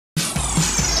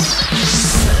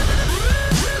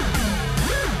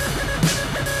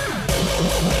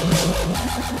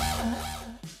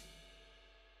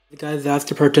Guys, that's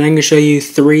the part. I'm going to show you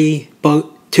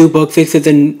two bug fixes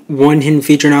and one hidden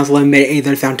feature in iOS 11 Beta 8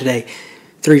 that I found today.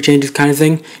 3 changes kind of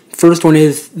thing. First one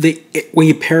is when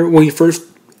you first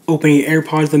open your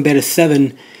AirPods in Beta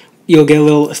 7, you'll get a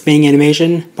little spinning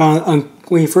animation. But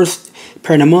when you first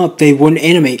pair them up, they wouldn't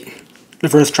animate the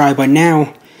first try, but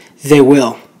now they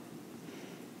will.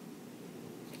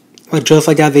 But just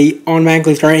like that, they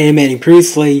automatically start animating.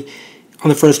 Previously, on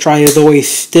the first try, it was always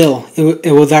still.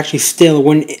 It was actually still. It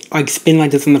wouldn't like spin like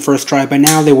this on the first try, but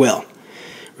now they will.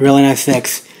 Really nice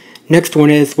fix. Next one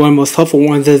is one of the most helpful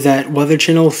ones is that Weather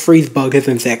Channel freeze bug has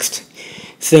been fixed.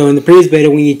 So in the previous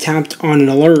beta, when you tapped on an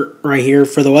alert right here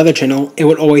for the Weather Channel, it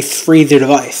would always freeze your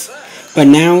device. But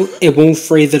now it won't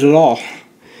freeze it at all.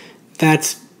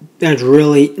 That's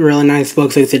really nice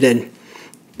bug fix it did.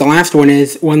 The last one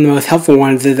is one of the most helpful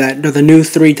ones is that there's a new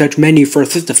 3-touch menu for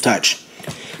Assistive Touch.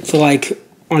 So like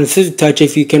on Assistive Touch,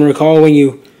 if you can recall when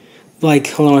you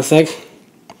hold on a sec.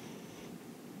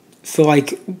 So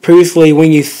like previously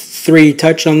when you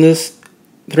 3-touch on this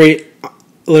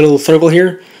little circle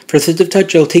here for Assistive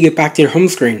Touch, it'll take it back to your home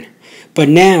screen. But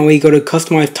now when you go to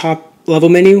customize top level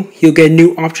menu, you'll get a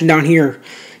new option down here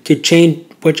to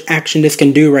change which action this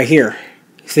can do right here.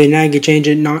 So now you can change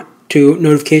it not to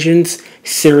notifications,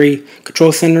 Siri,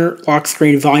 control center, lock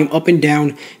screen, volume up and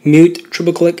down, mute,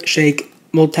 triple click, shake,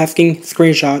 multitasking,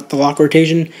 screenshot, the lock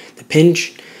rotation, the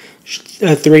pinch,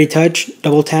 3D touch,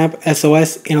 double tap,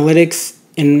 SOS, analytics,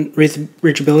 and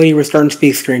reachability, restart and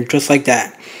speak screen, just like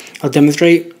that. I'll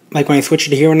demonstrate, like when I switch it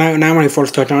to here, now when I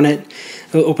first touch on it,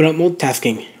 it'll open up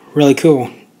multitasking. Really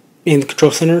cool. In the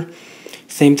control center,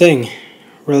 same thing.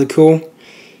 Really cool.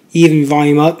 Even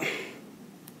volume up.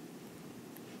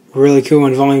 Really cool,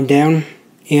 and volume down.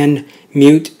 And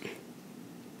mute.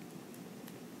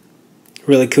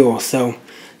 Really cool. So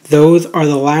those are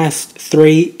the last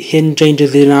 3 hidden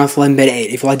changes in iOS 11 Beta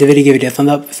 8. If you liked the video, give it a thumbs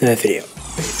up. See you in the next video.